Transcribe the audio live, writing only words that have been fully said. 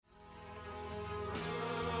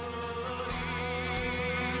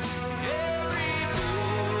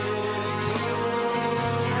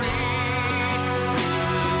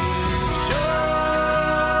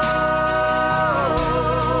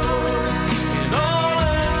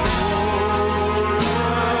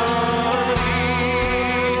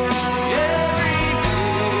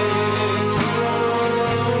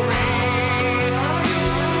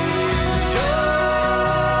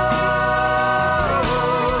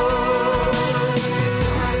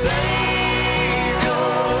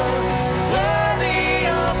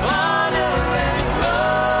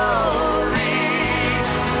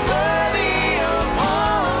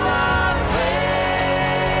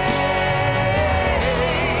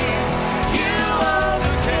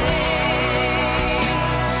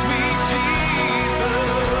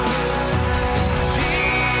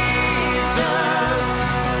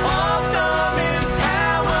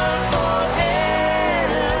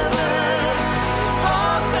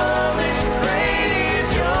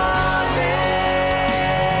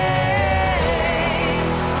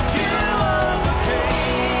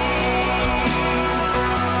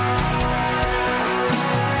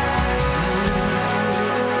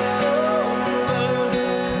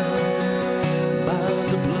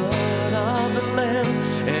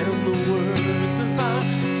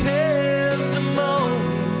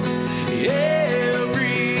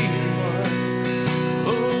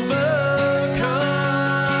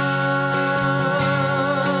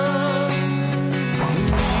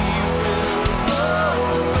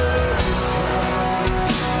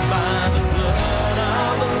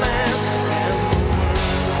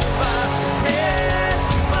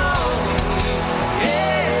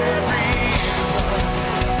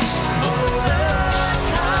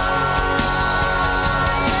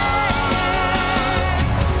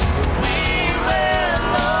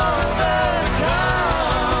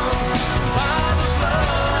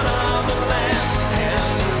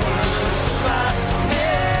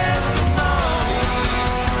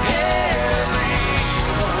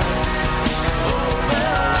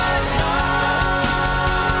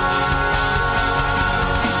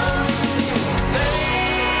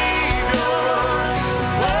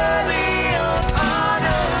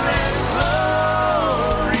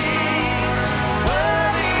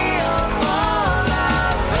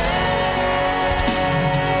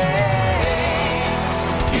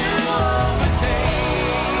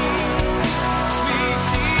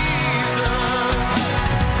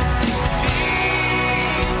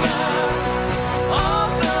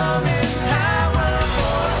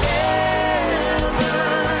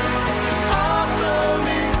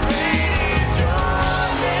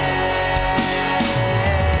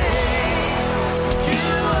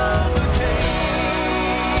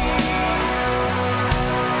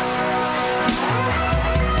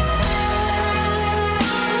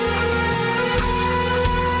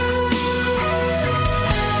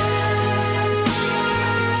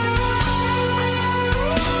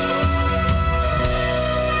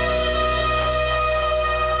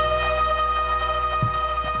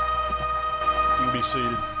can be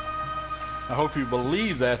seated. I hope you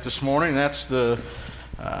believe that this morning. That's the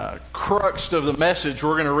crux of the message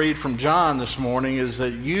we're going to read from John this morning, is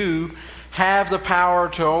that you have the power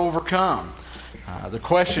to overcome. The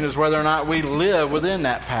question is whether or not we live within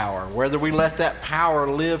that power, whether we let that power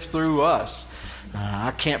live through us.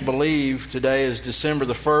 I can't believe today is December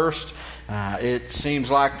the 1st. It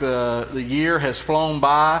seems like the year has flown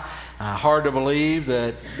by. Hard to believe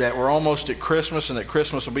that we're almost at Christmas and that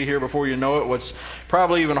Christmas will be here before you know it. What's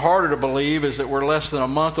probably even harder to believe is that we're less than a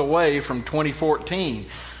month away from 2014.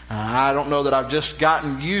 I don't know that I've just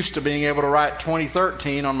gotten used to being able to write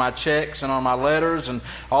 2013 on my checks and on my letters, and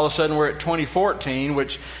all of a sudden we're at 2014,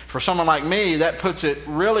 which for someone like me, that puts it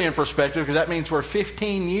really in perspective, because that means we're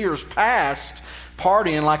 15 years past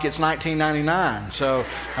partying like it's 1999. So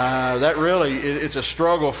that really, it's a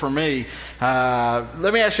struggle for me.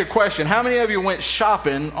 Let me ask you a question. How many of you went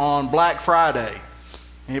shopping on Black Friday?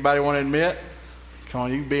 Anybody want to admit? Come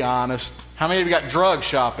on, you can be honest. How many of you got drug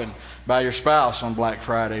shopping by your spouse on Black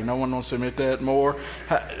Friday? No one wants to admit that more.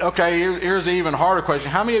 Okay, here's the even harder question.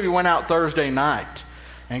 How many of you went out Thursday night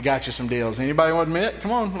and got you some deals? Anybody want to admit?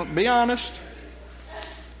 Come on, be honest.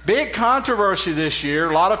 Big controversy this year.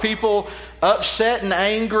 A lot of people upset and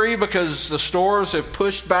angry because the stores have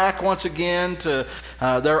pushed back once again to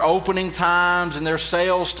their opening times and their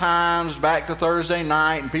sales times back to Thursday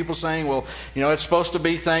night. And people saying, well, it's supposed to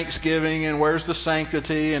be Thanksgiving, and where's the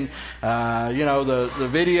sanctity? And, the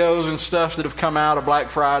videos and stuff that have come out of Black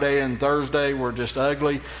Friday and Thursday were just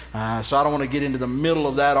ugly. So I don't want to get into the middle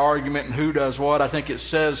of that argument and who does what. I think it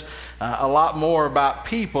says a lot more about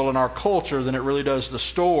people in our culture than it really does the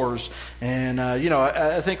stores. And,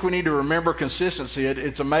 I think we need to remember consistency.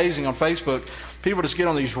 It's amazing on Facebook. People just get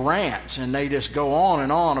on these rants and they just go on and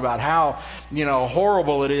on about how,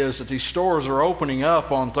 horrible it is that these stores are opening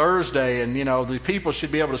up on Thursday, and, the people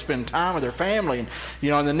should be able to spend time with their family. And,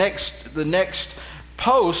 in the next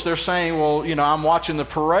post, they're saying, well, I'm watching the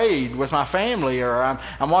parade with my family, or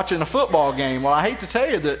I'm watching a football game. Well, I hate to tell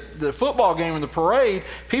you that the football game and the parade,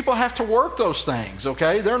 people have to work those things,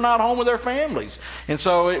 okay? They're not home with their families. And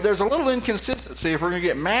so there's a little inconsistency. If we're going to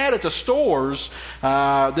get mad at the stores,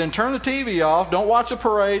 then turn the TV off, don't watch the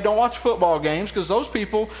parade, don't watch the football games, because those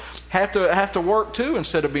people have to work too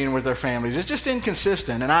instead of being with their families. It's just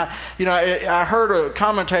inconsistent. And I heard a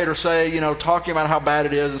commentator say, talking about how bad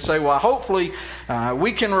it is, and say, well, hopefully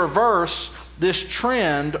we can reverse this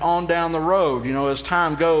trend on down the road, as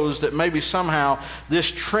time goes, that maybe somehow this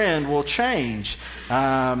trend will change.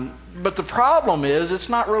 But the problem is, it's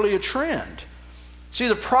not really a trend. See,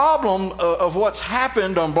 the problem of what's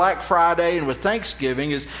happened on Black Friday and with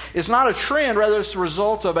Thanksgiving is not a trend, rather it's the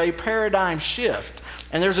result of a paradigm shift.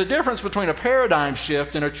 And there's a difference between a paradigm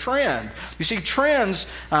shift and a trend. You see, trends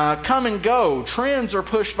come and go. Trends are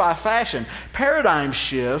pushed by fashion. Paradigm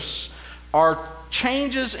shifts are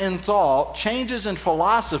changes in thought, changes in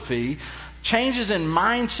philosophy, changes in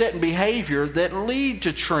mindset and behavior that lead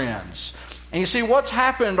to trends. And you see, what's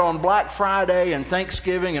happened on Black Friday and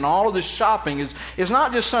Thanksgiving and all of this shopping is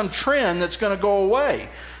not just some trend that's going to go away.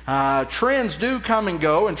 Trends do come and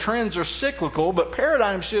go, and trends are cyclical, but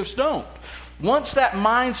paradigm shifts don't. Once that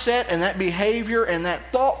mindset and that behavior and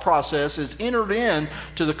that thought process is entered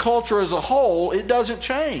into the culture as a whole, it doesn't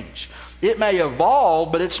change. It may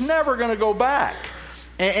evolve, but it's never going to go back.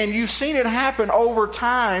 And you've seen it happen over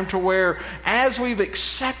time, to where as we've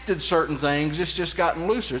accepted certain things, it's just gotten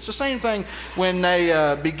looser. It's the same thing when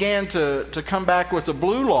they began to come back with the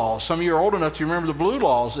blue laws. Some of you are old enough to remember the blue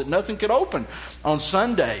laws, that nothing could open on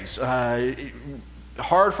Sundays.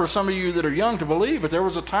 Hard for some of you that are young to believe, but there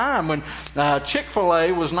was a time when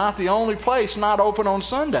Chick-fil-A was not the only place not open on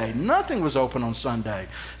Sunday. Nothing was open on Sunday,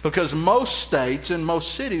 because most states and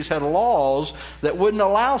most cities had laws that wouldn't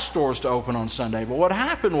allow stores to open on Sunday. But what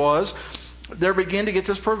happened was, there began to get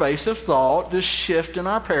this pervasive thought, this shift in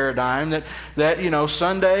our paradigm that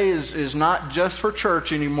Sunday is not just for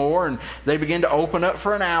church anymore, and they begin to open up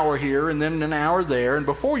for an hour here and then an hour there. And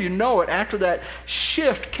before you know it, after that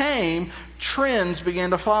shift came, trends began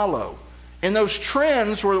to follow. And those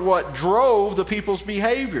trends were what drove the people's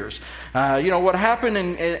behaviors. What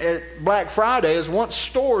happened at Black Friday is, once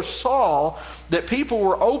stores saw that people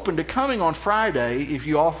were open to coming on Friday if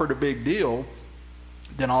you offered a big deal,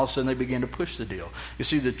 then all of a sudden they began to push the deal. You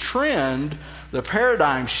see, the trend, the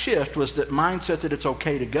paradigm shift, was that mindset that it's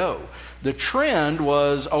okay to go. The trend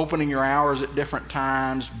was opening your hours at different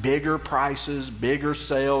times, bigger prices, bigger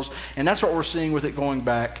sales, and that's what we're seeing with it going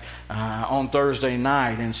back on Thursday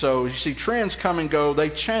night. And so you see, trends come and go, they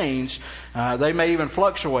change, they may even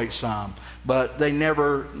fluctuate some, but they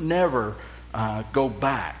never go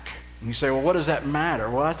back. And you say, well, what does that matter?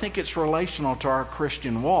 Well, I think it's relational to our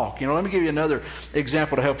Christian walk. Let me give you another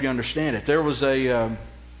example to help you understand it. There was a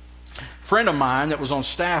friend of mine that was on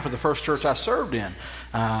staff at the first church I served in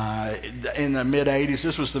the mid-'80s.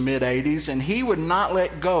 This was the mid-'80s, and he would not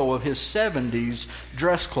let go of his 70s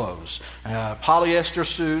dress clothes. Polyester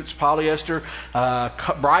suits, polyester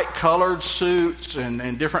bright-colored suits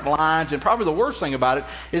and different lines. And probably the worst thing about it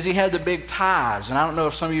is he had the big ties. And I don't know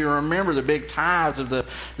if some of you remember the big ties of the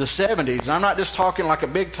 70s. I'm not just talking like a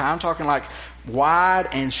big tie. I'm talking like wide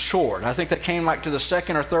and short. I think that came like to the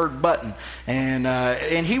second or third button.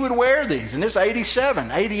 And he would wear these. And this is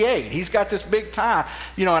 87, 88. He's got this big tie.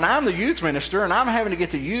 And I'm the youth minister, and I'm having to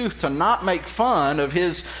get the youth to not make fun of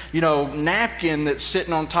his, napkin that's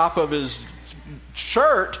sitting on top of his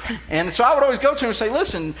shirt. And so I would always go to him and say,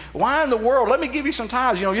 listen, why in the world, let me give you some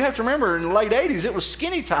ties. You have to remember in the late 80s it was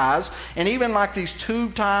skinny ties, and even like these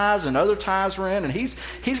tube ties and other ties were in, and he's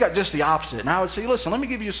got just the opposite. And I would say, listen, let me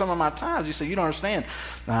give you some of my ties. He said, you don't understand.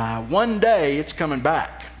 One day it's coming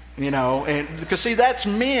back. And because see, that's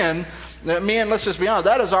men, let's just be honest,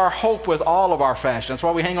 that is our hope with all of our fashion. That's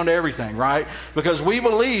why we hang on to everything, right? Because we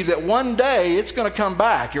believe that one day it's going to come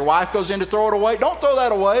back. Your wife goes in to throw it away. Don't throw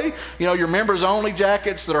that away. Your members only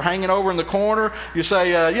jackets that are hanging over in the corner, you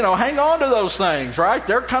say, hang on to those things, right?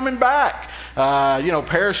 They're coming back.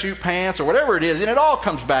 Parachute pants or whatever it is, and it all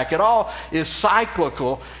comes back. It all is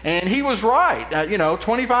cyclical. And he was right.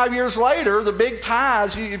 25 years later, the big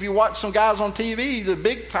ties, if you watch some guys on TV, the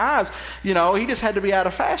big ties, he just had to be out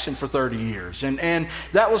of fashion for 30 years. And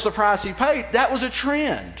that was the price he paid. That was a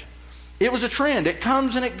trend. It was a trend. It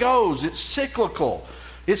comes and it goes. It's cyclical.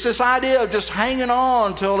 It's this idea of just hanging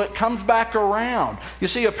on till it comes back around. You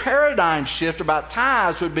see, a paradigm shift about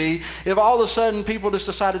ties would be if all of a sudden people just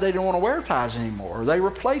decided they didn't want to wear ties anymore, or they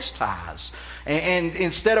replaced ties. And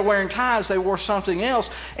instead of wearing ties, they wore something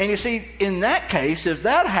else. And you see, in that case, if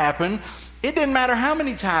that happened, it didn't matter how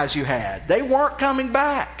many ties you had. They weren't coming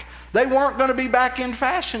back. They weren't going to be back in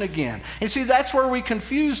fashion again. And see, that's where we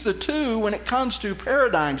confuse the two when it comes to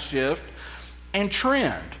paradigm shift and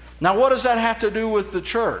trend. Now, what does that have to do with the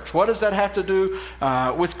church? What does that have to do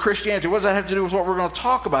with Christianity? What does that have to do with what we're going to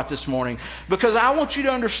talk about this morning? Because I want you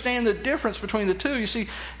to understand the difference between the two. You see,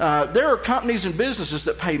 there are companies and businesses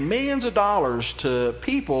that pay millions of dollars to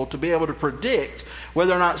people to be able to predict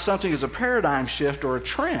whether or not something is a paradigm shift or a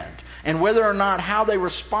trend, and whether or not how they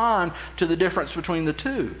respond to the difference between the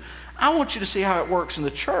two. I want you to see how it works in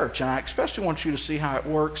the church, and I especially want you to see how it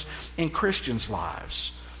works in Christians'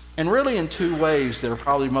 lives. And really in two ways that are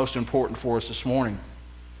probably most important for us this morning.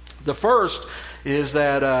 The first is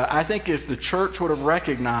that I think if the church would have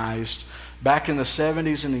recognized back in the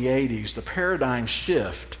 70s and the 80s the paradigm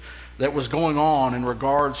shift that was going on in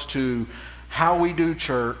regards to how we do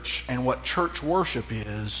church and what church worship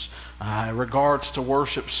is, in regards to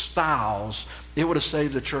worship styles, it would have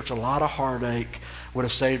saved the church a lot of heartache, would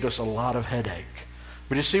have saved us a lot of headache.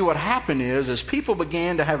 But you see, what happened is, as people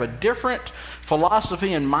began to have a different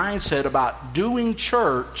philosophy and mindset about doing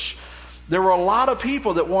church, there were a lot of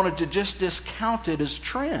people that wanted to just discount it as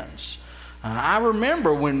trends. I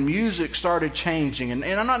remember when music started changing, and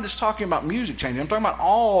I'm not just talking about music changing, I'm talking about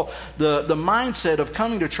all the mindset of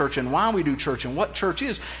coming to church and why we do church and what church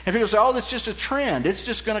is. And people say, oh, that's just a trend. It's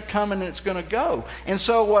just going to come and it's going to go. And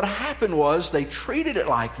so what happened was they treated it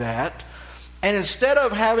like that. And instead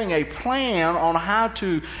of having a plan on how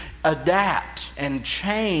to adapt and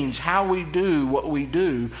change how we do what we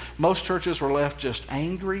do, most churches were left just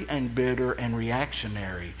angry and bitter and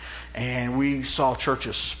reactionary. And we saw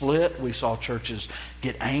churches split. We saw churches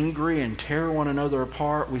get angry and tear one another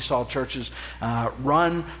apart. We saw churches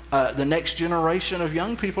run the next generation of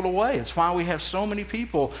young people away. It's why we have so many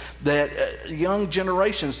people that young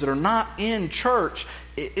generations that are not in church.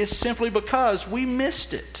 It's simply because we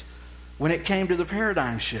missed it. When it came to the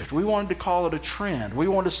paradigm shift, we wanted to call it a trend. We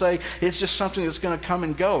wanted to say it's just something that's going to come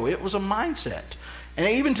and go. It was a mindset. And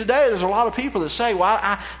even today, there's a lot of people that say, well,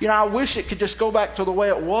 I wish it could just go back to the way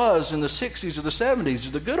it was in the 60s or the 70s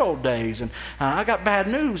or the good old days. And I got bad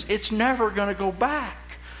news. It's never going to go back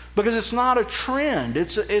because it's not a trend.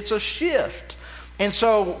 It's a shift. And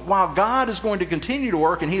so while God is going to continue to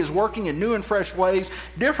work, and He is working in new and fresh ways,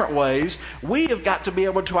 different ways, we have got to be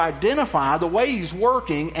able to identify the way He's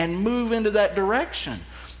working and move into that direction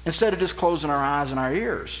instead of just closing our eyes and our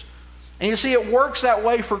ears. And you see, it works that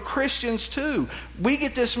way for Christians too. We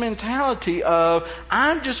get this mentality of,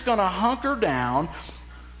 I'm just going to hunker down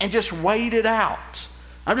and just wait it out.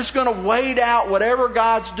 I'm just going to wait out whatever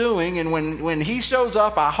God's doing, and when He shows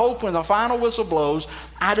up, I hope when the final whistle blows,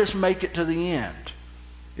 I just make it to the end.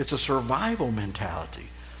 It's a survival mentality.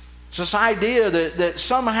 It's this idea that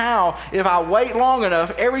somehow, if I wait long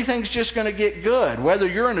enough, everything's just going to get good. Whether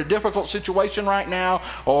you're in a difficult situation right now,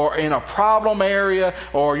 or in a problem area,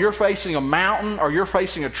 or you're facing a mountain, or you're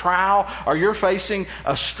facing a trial, or you're facing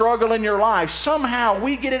a struggle in your life, somehow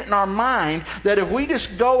we get it in our mind that if we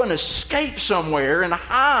just go and escape somewhere and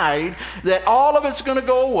hide, that all of it's going to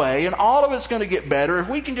go away and all of it's going to get better if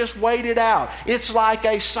we can just wait it out. It's like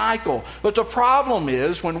a cycle. But the problem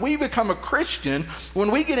is, when we become a Christian,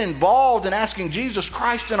 when we get involved in asking Jesus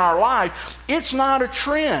Christ in our life, it's not a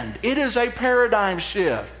trend. It is a paradigm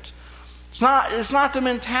shift. It's not the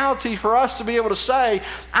mentality for us to be able to say,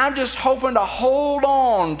 I'm just hoping to hold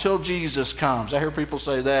on till Jesus comes. I hear people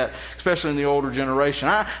say that, especially in the older generation.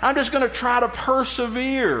 I'm just going to try to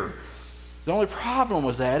persevere. The only problem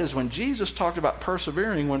with that is when Jesus talked about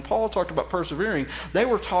persevering, when Paul talked about persevering, they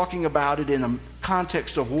were talking about it in a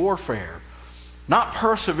context of warfare. Not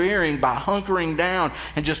persevering by hunkering down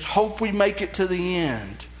and just hope we make it to the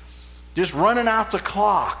end. Just running out the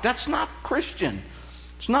clock. That's not Christian.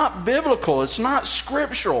 It's not biblical. It's not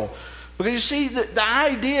scriptural. Because you see, the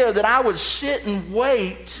idea that I would sit and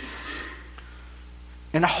wait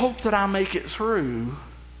and hope that I make it through,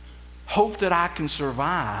 hope that I can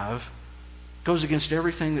survive, goes against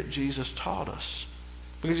everything that Jesus taught us.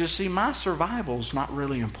 Because you see, my survival is not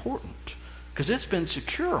really important. Because it's been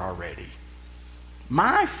secure already.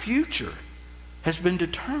 My future has been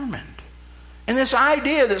determined. And this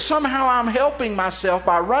idea that somehow I'm helping myself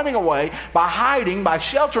by running away, by hiding, by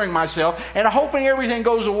sheltering myself, and hoping everything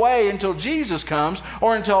goes away until Jesus comes,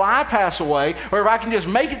 or until I pass away, or if I can just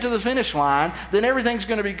make it to the finish line, then everything's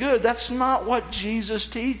going to be good. That's not what Jesus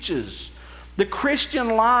teaches. The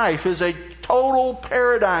Christian life is a total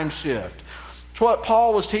paradigm shift. It's what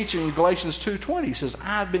Paul was teaching in Galatians 2:20. He says,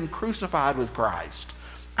 I've been crucified with Christ.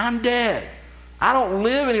 I'm dead. I don't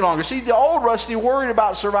live any longer. See, the old Rusty worried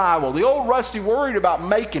about survival. The old Rusty worried about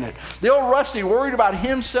making it. The old Rusty worried about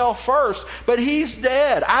himself first, but he's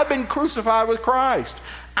dead. I've been crucified with Christ.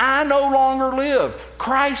 I no longer live.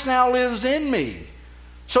 Christ now lives in me.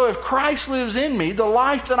 So if Christ lives in me, the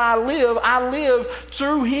life that I live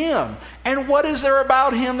through Him. And what is there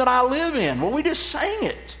about Him that I live in? Well, we just sang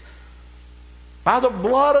it. By the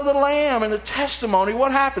blood of the Lamb and the testimony,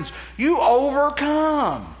 what happens? You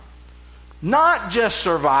overcome. Not just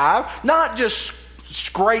survive, not just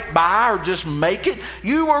scrape by or just make it.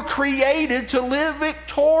 You were created to live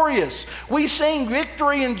victorious. We sing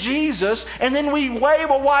victory in Jesus, and then we wave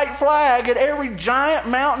a white flag at every giant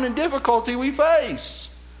mountain and difficulty we face.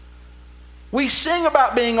 We sing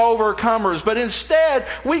about being overcomers, but instead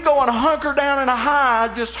we go and hunker down and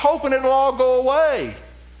hide, just hoping it'll all go away.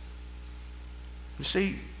 You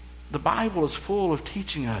see, the Bible is full of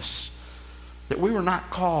teaching us that we were not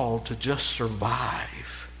called to just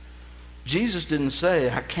survive. Jesus didn't say,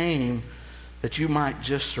 I came that you might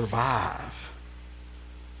just survive.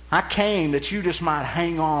 I came that you just might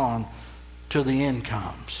hang on till the end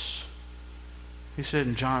comes. He said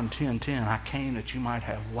in John 10:10, I came that you might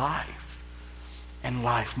have life and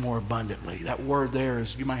life more abundantly. That word there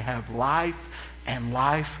is you might have life and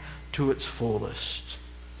life to its fullest.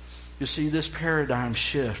 You see, this paradigm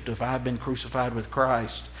shift of I've been crucified with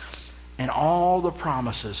Christ, and all the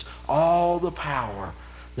promises, all the power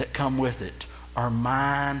that come with it are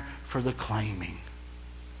mine for the claiming.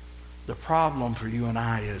 The problem for you and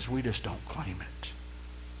I is we just don't claim it.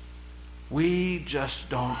 We just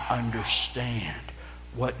don't understand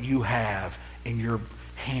what you have in your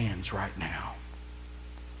hands right now.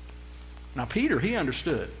 Now Peter, he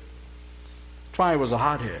understood. That's why he was a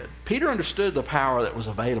hothead. Peter understood the power that was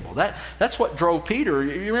available. That's what drove Peter.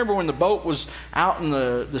 You remember when the boat was out in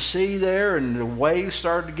the sea there and the waves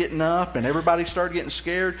started getting up and everybody started getting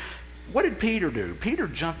scared? What did Peter do? Peter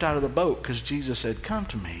jumped out of the boat because Jesus said, come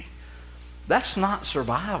to me. That's not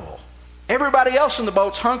survival. Everybody else in the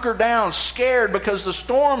boat's hunkered down, scared because the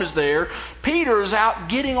storm is there. Peter is out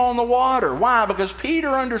getting on the water. Why? Because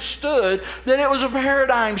Peter understood that it was a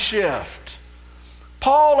paradigm shift.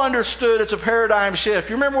 Paul understood it's a paradigm shift.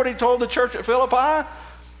 You remember what he told the church at Philippi?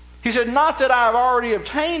 He said, not that I've already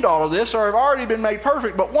obtained all of this or I've already been made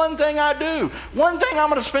perfect, but one thing I do, one thing I'm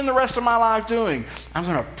going to spend the rest of my life doing, I'm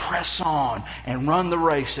going to press on and run the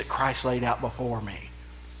race that Christ laid out before me.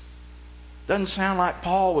 Doesn't sound like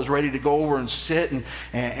Paul was ready to go over and sit and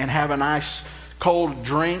have a nice cold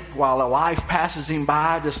drink while a life passes him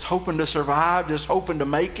by, just hoping to survive, just hoping to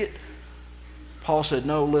make it. Paul said,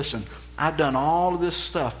 no, listen, I've done all of this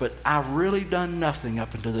stuff, but I've really done nothing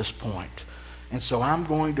up until this point. And so I'm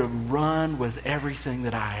going to run with everything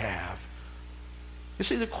that I have. You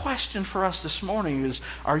see, the question for us this morning is,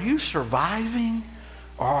 are you surviving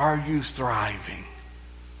or are you thriving?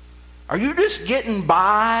 Are you just getting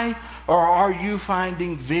by, or are you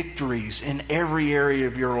finding victories in every area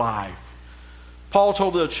of your life? Paul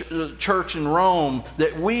told the church in Rome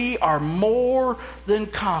that we are more than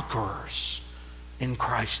conquerors in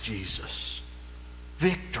Christ Jesus.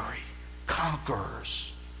 Victory,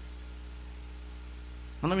 conquerors.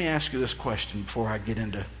 Now let me ask you this question before I get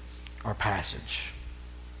into our passage.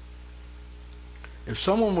 If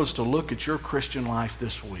someone was to look at your Christian life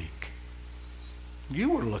this week, you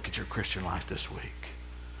were to look at your Christian life this week,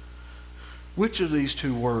 which of these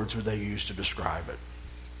two words would they use to describe it?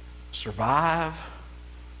 Survive,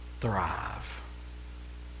 thrive.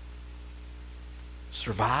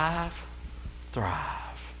 Survive,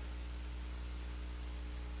 thrive.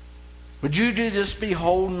 Would you just be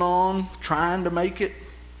holding on, trying to make it?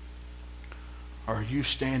 Or are you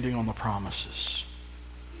standing on the promises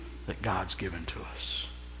that God's given to us?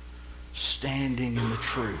 Standing in the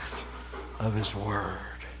truth of His Word.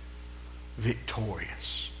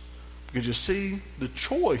 Victorious. Because you see, the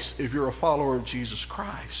choice, if you're a follower of Jesus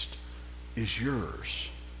Christ, is yours.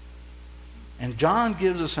 And John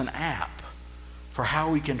gives us an app for how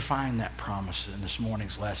we can find that promise in this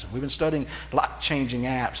morning's lesson. We've been studying life-changing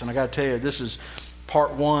apps, and I got to tell you, this is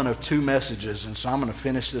part one of 2 messages, and so I'm going to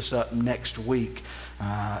finish this up next week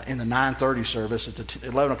in the 9:30 service. At the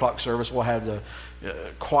 11 o'clock service, we'll have the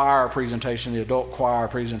choir presentation, the adult choir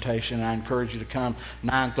presentation. I encourage you to come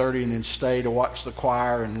 9:30 and then stay to watch the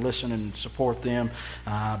choir and listen and support them.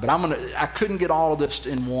 But I couldn't get all of this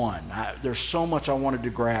in one. There's so much I wanted to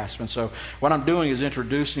grasp, and so what I'm doing is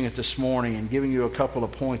introducing it this morning and giving you a couple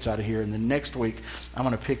of points out of here. And then next week, I'm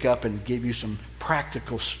going to pick up and give you some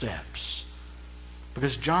practical steps.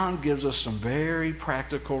 Because John gives us some very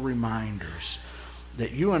practical reminders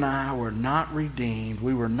that you and I were not redeemed.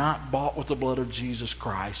 We were not bought with the blood of Jesus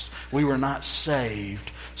Christ. We were not saved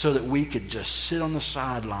so that we could just sit on the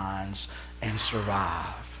sidelines and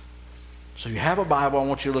survive. So you have a Bible. I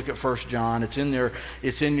want you to look at 1 John. It's in there.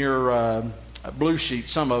 It's in your blue sheet,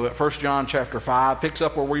 some of it. 1 John chapter 5 picks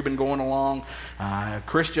up where we've been going along.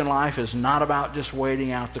 Christian life is not about just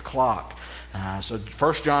waiting out the clock. So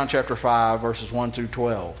 1 John chapter 5, verses 1 through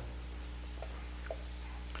 12.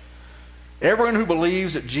 Everyone who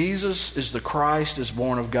believes that Jesus is the Christ is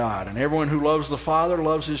born of God, and everyone who loves the Father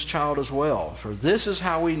loves his child as well. For this is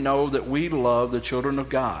how we know that we love the children of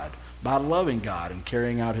God, by loving God and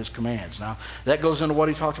carrying out His commands. Now, that goes into what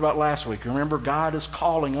he talked about last week. Remember, God is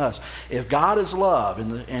calling us. If God is love,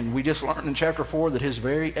 and we just learned in chapter 4 that His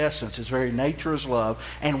very essence, His very nature is love,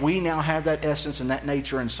 and we now have that essence and that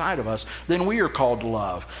nature inside of us, then we are called to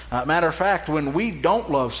love. Matter of fact, when we don't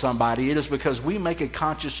love somebody, it is because we make a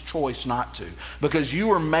conscious choice not to. Because you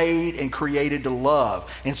were made and created to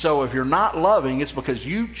love. And so if you're not loving, it's because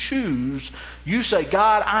you choose, you say,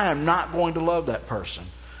 God, I am not going to love that person.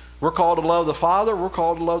 We're called to love the Father. We're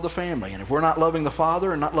called to love the family. And if we're not loving the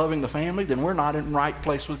Father and not loving the family, then we're not in the right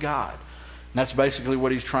place with God. And that's basically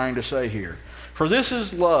what he's trying to say here. For this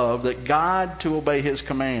is love, that God to obey His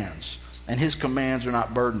commands. And His commands are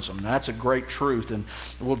not burdensome. Now, that's a great truth, and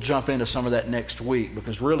we'll jump into some of that next week.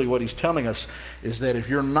 Because really what he's telling us is that if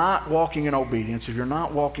you're not walking in obedience, if you're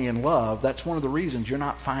not walking in love, that's one of the reasons you're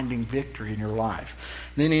not finding victory in your life.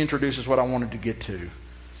 And then he introduces what I wanted to get to.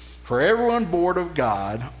 For everyone born of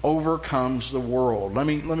God overcomes the world. Let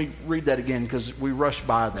me read that again because we rushed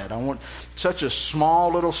by that. I want such a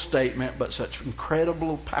small little statement, but such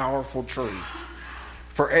incredible, powerful truth.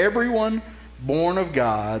 For everyone born of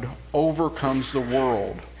God overcomes the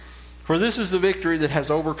world. For this is the victory that has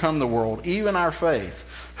overcome the world, even our faith.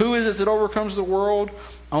 Who is it that overcomes the world?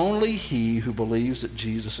 Only he who believes that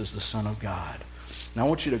Jesus is the Son of God. Now I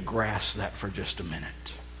want you to grasp that for just a minute.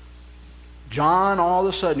 John, all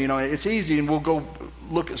of a sudden, it's easy, and we'll go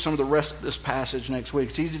look at some of the rest of this passage next week.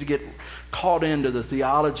 It's easy to get caught into the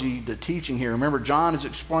theology, the teaching here. Remember, John is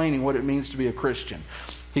explaining what it means to be a Christian.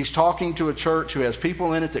 He's talking to a church who has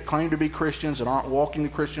people in it that claim to be Christians and aren't walking the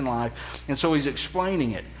Christian life, and so he's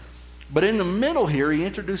explaining it. But in the middle here, he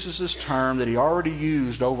introduces this term that he already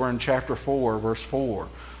used over in chapter 4, verse 4,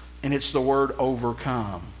 and it's the word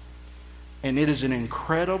overcome. And it is an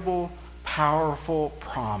incredible, powerful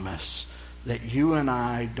promise that you and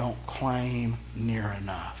I don't claim near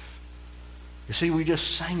enough. You see, we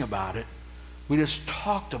just sang about it. We just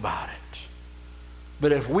talked about it.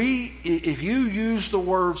 But if you used the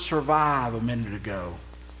word survive a minute ago,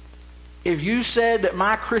 if you said that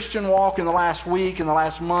my Christian walk in the last week, in the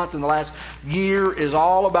last month, in the last year is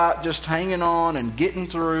all about just hanging on and getting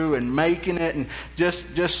through and making it and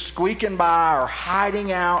just squeaking by or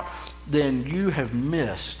hiding out, then you have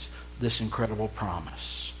missed this incredible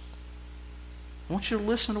promise. I want you to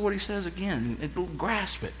listen to what he says again and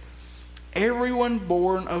grasp it. everyone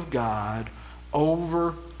born of God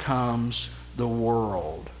overcomes the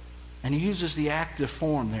world. And he uses the active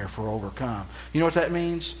form there for overcome. You know what that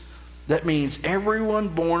means? That means everyone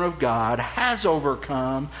born of God has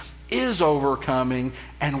overcome, is overcoming,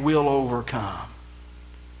 and will overcome.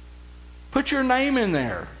 Put your name in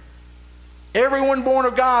there. Everyone born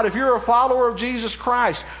of God, if you're a follower of Jesus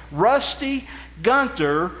Christ, Rusty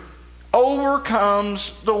Gunter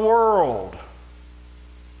overcomes the world.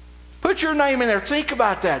 Put your name in there. Think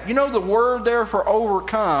about that. You know, the word there for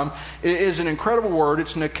overcome is an incredible word.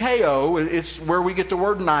 It's Nikeo. It's where we get the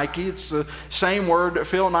word Nike. It's the same word that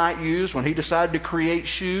Phil Knight used when he decided to create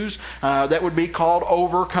shoes. That would be called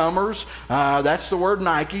overcomers. That's the word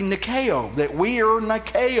Nike, Nikeo. That we are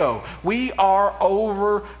Nikeo. We are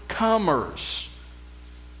overcomers.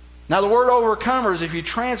 Now, the word overcomers, if you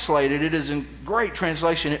translate it, it is in great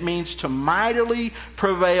translation. It means to mightily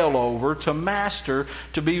prevail over, to master,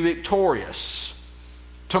 to be victorious.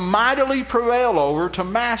 To mightily prevail over, to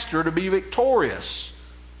master, to be victorious.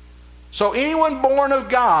 So anyone born of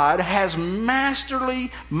God has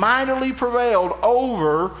mightily prevailed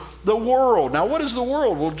over the world. Now, what is the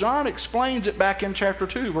world? Well, John explains it back in chapter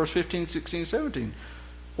 2, verse 15, 16, 17.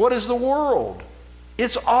 What is the world?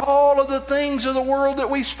 It's all of the things of the world that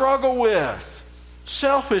we struggle with.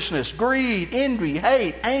 Selfishness, greed, envy,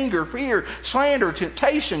 hate, anger, fear, slander,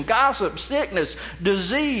 temptation, gossip, sickness,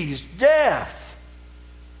 disease, death.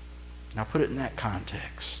 Now put it in that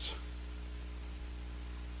context.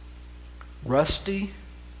 Rusty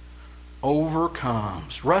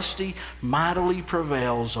overcomes. Rusty mightily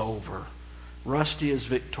prevails over. Rusty is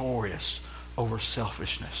victorious over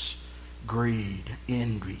selfishness, greed,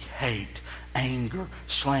 envy, hate, anger,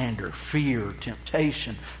 slander, fear,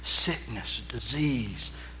 temptation, sickness,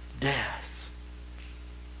 disease, death.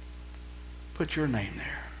 Put your name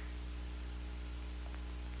there.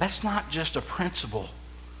 That's not just a principle.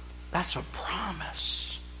 That's a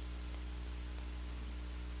promise.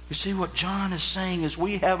 You see, what John is saying is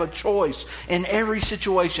we have a choice in every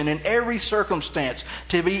situation, in every circumstance,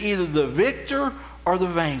 to be either the victor or the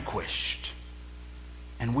vanquished.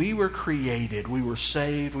 And we were created, we were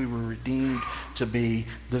saved, we were redeemed to be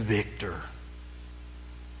the victor.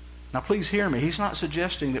 Now please hear me. He's not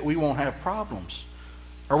suggesting that we won't have problems,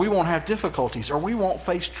 or we won't have difficulties, or we won't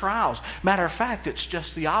face trials. Matter of fact, it's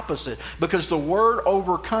just the opposite. Because the word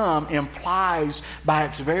overcome implies by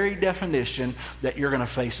its very definition that you're going to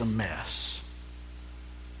face a mess.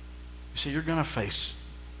 You see, you're going to face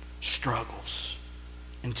struggles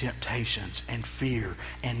and temptations and fear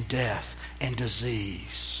and death and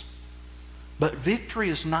disease. But victory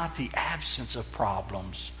is not the absence of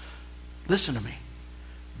problems. Listen to me.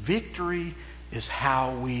 Victory is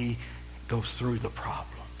how we go through the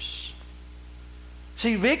problems.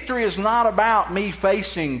 See, victory is not about me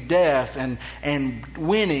facing death and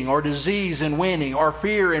winning, or disease and winning, or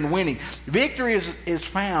fear and winning. Victory is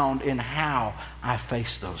found in how I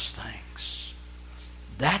face those things.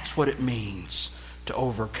 That's what it means to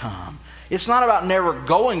overcome. It's not about never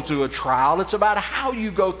going through a trial. It's about how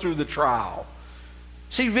you go through the trial.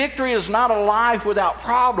 See, victory is not a life without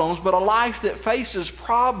problems, but a life that faces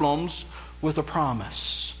problems with a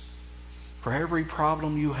promise. For every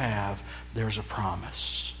problem you have, there's a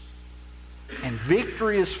promise. And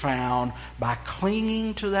victory is found by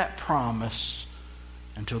clinging to that promise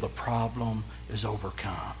until the problem is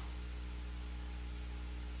overcome.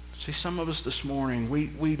 See, some of us this morning,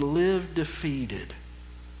 we live defeated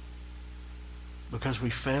because we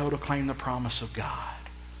fail to claim the promise of God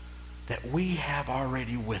that we have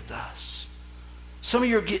already with us. Some of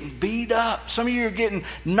you are getting beat up. Some of you are getting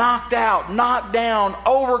knocked out, knocked down,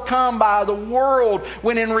 overcome by the world,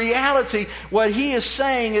 when in reality what he is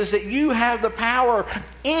saying is that you have the power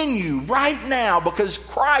in you right now because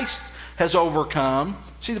Christ has overcome.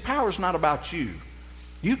 See, the power is not about you.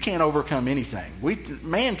 You can't overcome anything.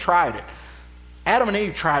 Man tried it. Adam and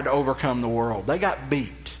Eve tried to overcome the world. They got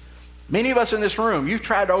beat. Many of us in this room, you've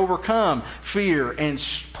tried to overcome fear and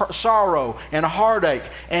sorrow and heartache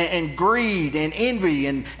and greed and envy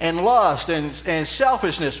and lust and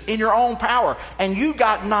selfishness in your own power. And you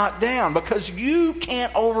got knocked down because you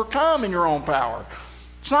can't overcome in your own power.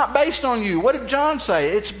 It's not based on you. What did John say?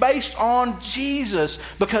 It's based on Jesus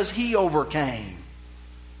because he overcame.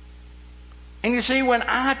 And you see, when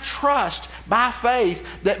I trust by faith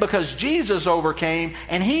that because Jesus overcame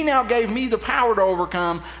and he now gave me the power to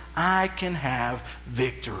overcome, I can have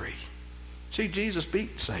victory. See, Jesus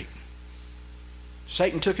beat Satan.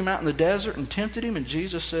 Satan took him out in the desert and tempted him, and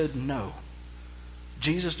Jesus said no.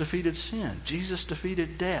 Jesus defeated sin. Jesus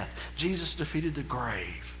defeated death. Jesus defeated the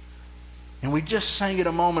grave. And we just sang it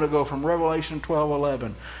a moment ago from Revelation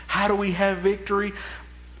 12:11. How do we have victory?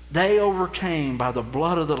 They overcame by the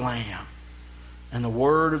blood of the Lamb and the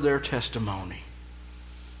word of their testimony.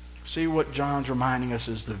 See, what John's reminding us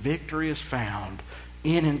is the victory is found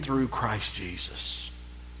in and through Christ Jesus.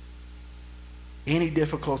 Any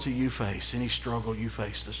difficulty you face, any struggle you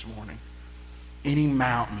face this morning, any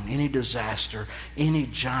mountain, any disaster, any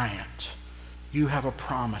giant, you have a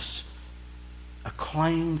promise, a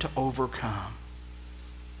claim to overcome.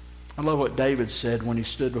 I love what David said when he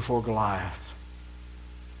stood before Goliath.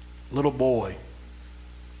 Little boy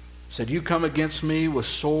said, you come against me with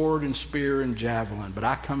sword and spear and javelin, but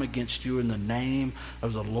I come against you in the name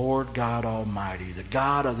of the Lord God Almighty, the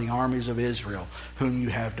God of the armies of Israel, whom you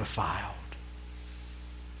have defiled.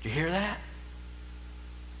 Do you hear that?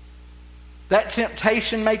 That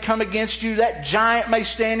temptation may come against you. That giant may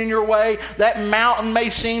stand in your way. That mountain may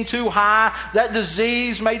seem too high. That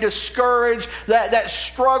disease may discourage that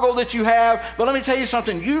struggle that you have. But let me tell you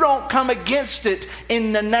something. You don't come against it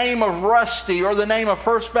in the name of Rusty or the name of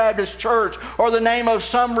First Baptist Church or the name of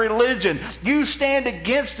some religion. You stand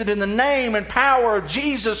against it in the name and power of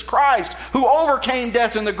Jesus Christ, who overcame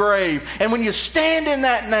death in the grave. And when you stand in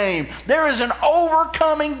that name, there is an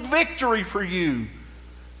overcoming victory for you.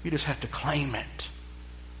 You just have to claim it.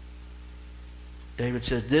 David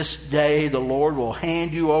said, this day the Lord will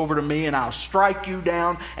hand you over to me and I'll strike you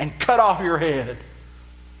down and cut off your head.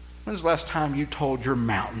 When's the last time you told your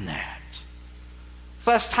mountain that? When's the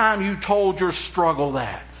last time you told your struggle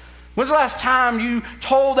that? When's the last time you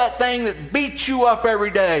told that thing that beats you up every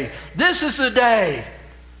day, this is the day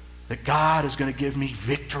that God is going to give me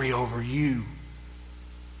victory over you?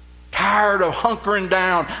 Tired of hunkering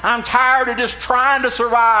down. I'm tired of just trying to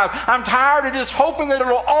survive. I'm tired of just hoping that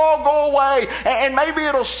it'll all go away and maybe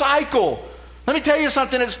it'll cycle. Let me tell you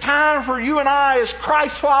something. It's time for you and I as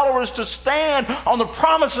Christ followers to stand on the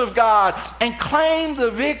promise of God and claim the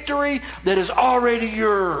victory that is already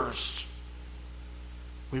yours.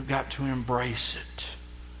 We've got to embrace it.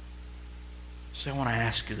 So I want to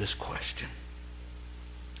ask you this question.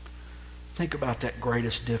 Think about that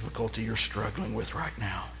greatest difficulty you're struggling with right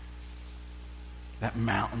now. That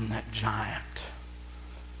mountain, that giant.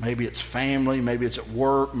 Maybe it's family, maybe it's at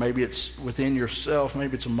work, maybe it's within yourself,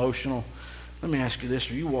 maybe it's emotional. Let me ask you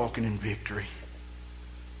this, are you walking in victory?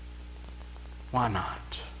 Why not?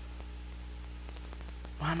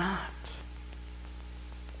 Why not?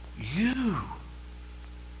 You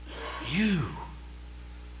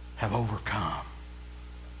have overcome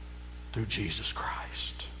through Jesus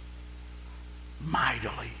Christ.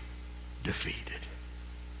 Mightily defeated.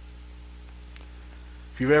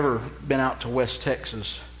 If you've ever been out to West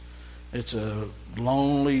Texas, it's a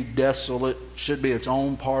lonely, desolate, should be its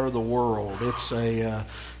own part of the world. It's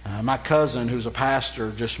my cousin, who's a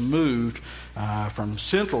pastor, just moved from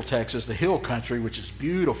Central Texas, the hill country, which is a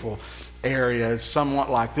beautiful area. It's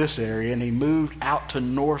somewhat like this area, and he moved out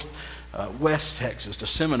to West Texas, to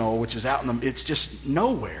Seminole, which is out in the, it's just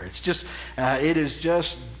nowhere. It's just, it is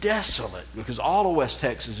just desolate because all of West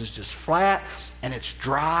Texas is just flat and it's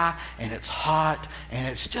dry and it's hot and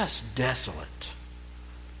it's just desolate.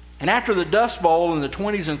 And after the Dust Bowl in the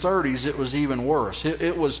 20s and 30s, it was even worse. I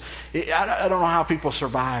don't know how people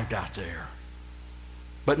survived out there.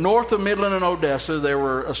 But north of Midland and Odessa, there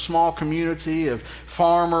were a small community of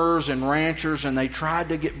farmers and ranchers, and they tried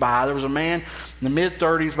to get by. There was a man in the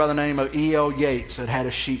mid-30s by the name of E.L. Yates that had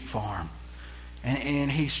a sheep farm.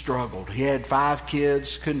 And he struggled. He had 5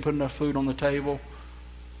 kids, couldn't put enough food on the table.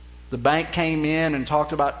 The bank came in and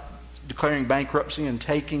talked about declaring bankruptcy and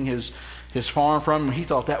taking his farm from him. He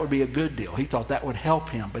thought that would be a good deal. He thought that would help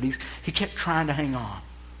him. But he kept trying to hang on.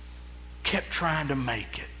 Kept trying to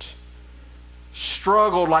make it.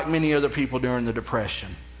 Struggled like many other people during the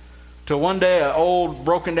Depression. Till one day an old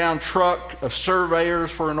broken down truck of surveyors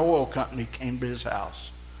for an oil company came to his house.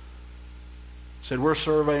 Said, we're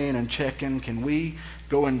surveying and checking. Can we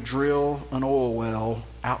go and drill an oil well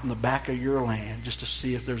out in the back of your land just to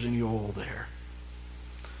see if there's any oil there?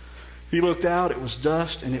 He looked out, it was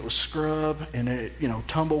dust and it was scrub and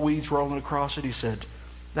tumbleweeds rolling across it. He said,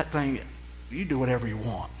 that thing, you do whatever you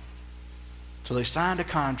want. So they signed a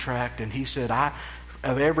contract, and he said,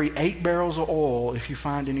 of every 8 barrels of oil, if you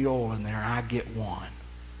find any oil in there, I get 1.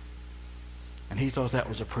 And he thought that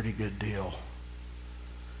was a pretty good deal.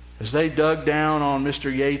 As they dug down on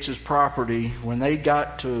Mr. Yates's property, when they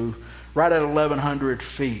got to right at 1,100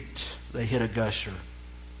 feet, they hit a gusher.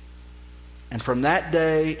 And from that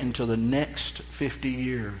day until the next 50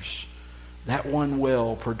 years, that one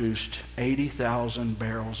well produced 80,000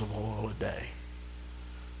 barrels of oil a day.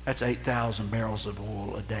 That's 8,000 barrels of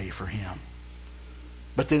oil a day for him.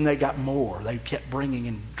 But then they got more. They kept bringing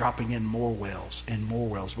and dropping in more wells and more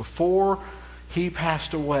wells. Before he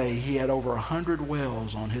passed away, he had over 100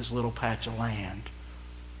 wells on his little patch of land.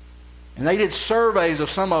 And they did surveys of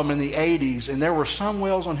some of them in the 80s, and there were some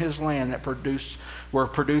wells on his land that were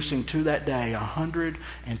producing to that day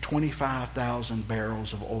 125,000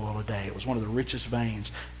 barrels of oil a day. It was one of the richest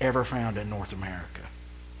veins ever found in North America.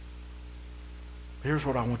 Here's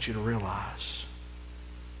what I want you to realize.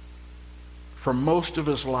 For most of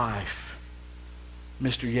his life,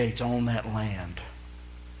 Mr. Yates owned that land.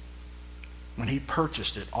 When he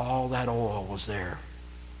purchased it, all that oil was there,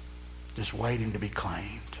 just waiting to be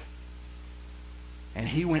claimed. And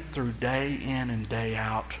he went through day in and day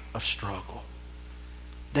out of struggle.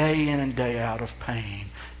 Day in and day out of pain.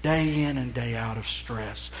 Day in and day out of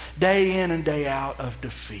stress. Day in and day out of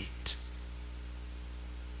defeat.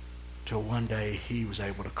 Till one day he was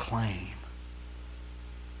able to claim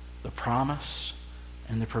the promise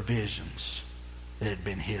and the provisions that had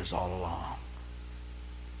been his all along.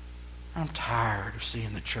 I'm tired of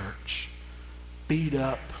seeing the church beat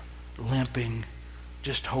up, limping,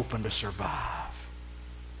 just hoping to survive.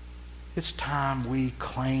 It's time we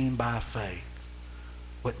claim by faith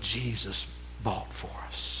what Jesus bought for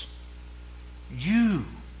us. You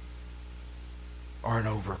are an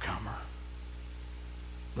overcomer.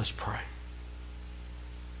 Let's pray.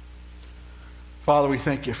 Father, we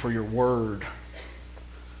thank you for your word.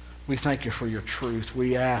 We thank you for your truth.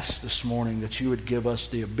 We ask this morning that you would give us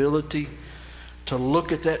the ability to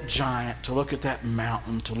look at that giant, to look at that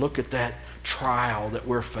mountain, to look at that trial that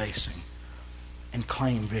we're facing and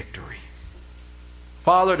claim victory.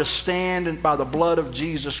 Father, to stand by the blood of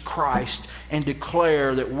Jesus Christ and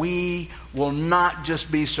declare that we will not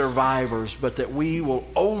just be survivors, but that we will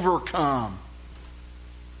overcome.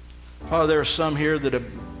 Father, there are some here that have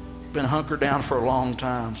been hunkered down for a long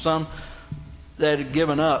time. Some that have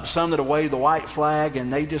given up. Some that have waved the white flag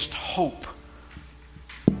and they just hope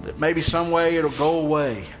that maybe some way it'll go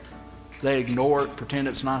away. They ignore it, pretend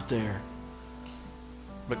it's not there.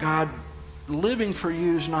 But God, living for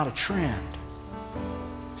you is not a trend.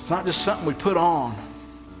 It's not just something we put on.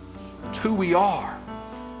 It's who we are.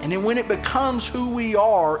 And then when it becomes who we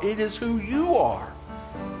are, it is who you are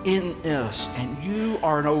in us. And you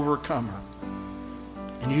are an overcomer.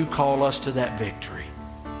 And you call us to that victory.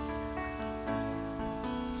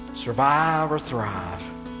 Survive or thrive.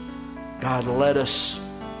 God, let us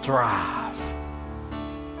thrive.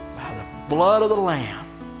 By the blood of the Lamb,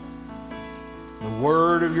 the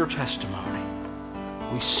word of your testimony,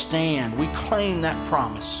 we stand, we claim that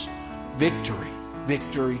promise. Victory,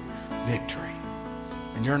 victory, victory.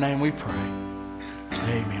 In your name we pray.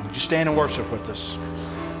 Amen. Would you stand and worship with us?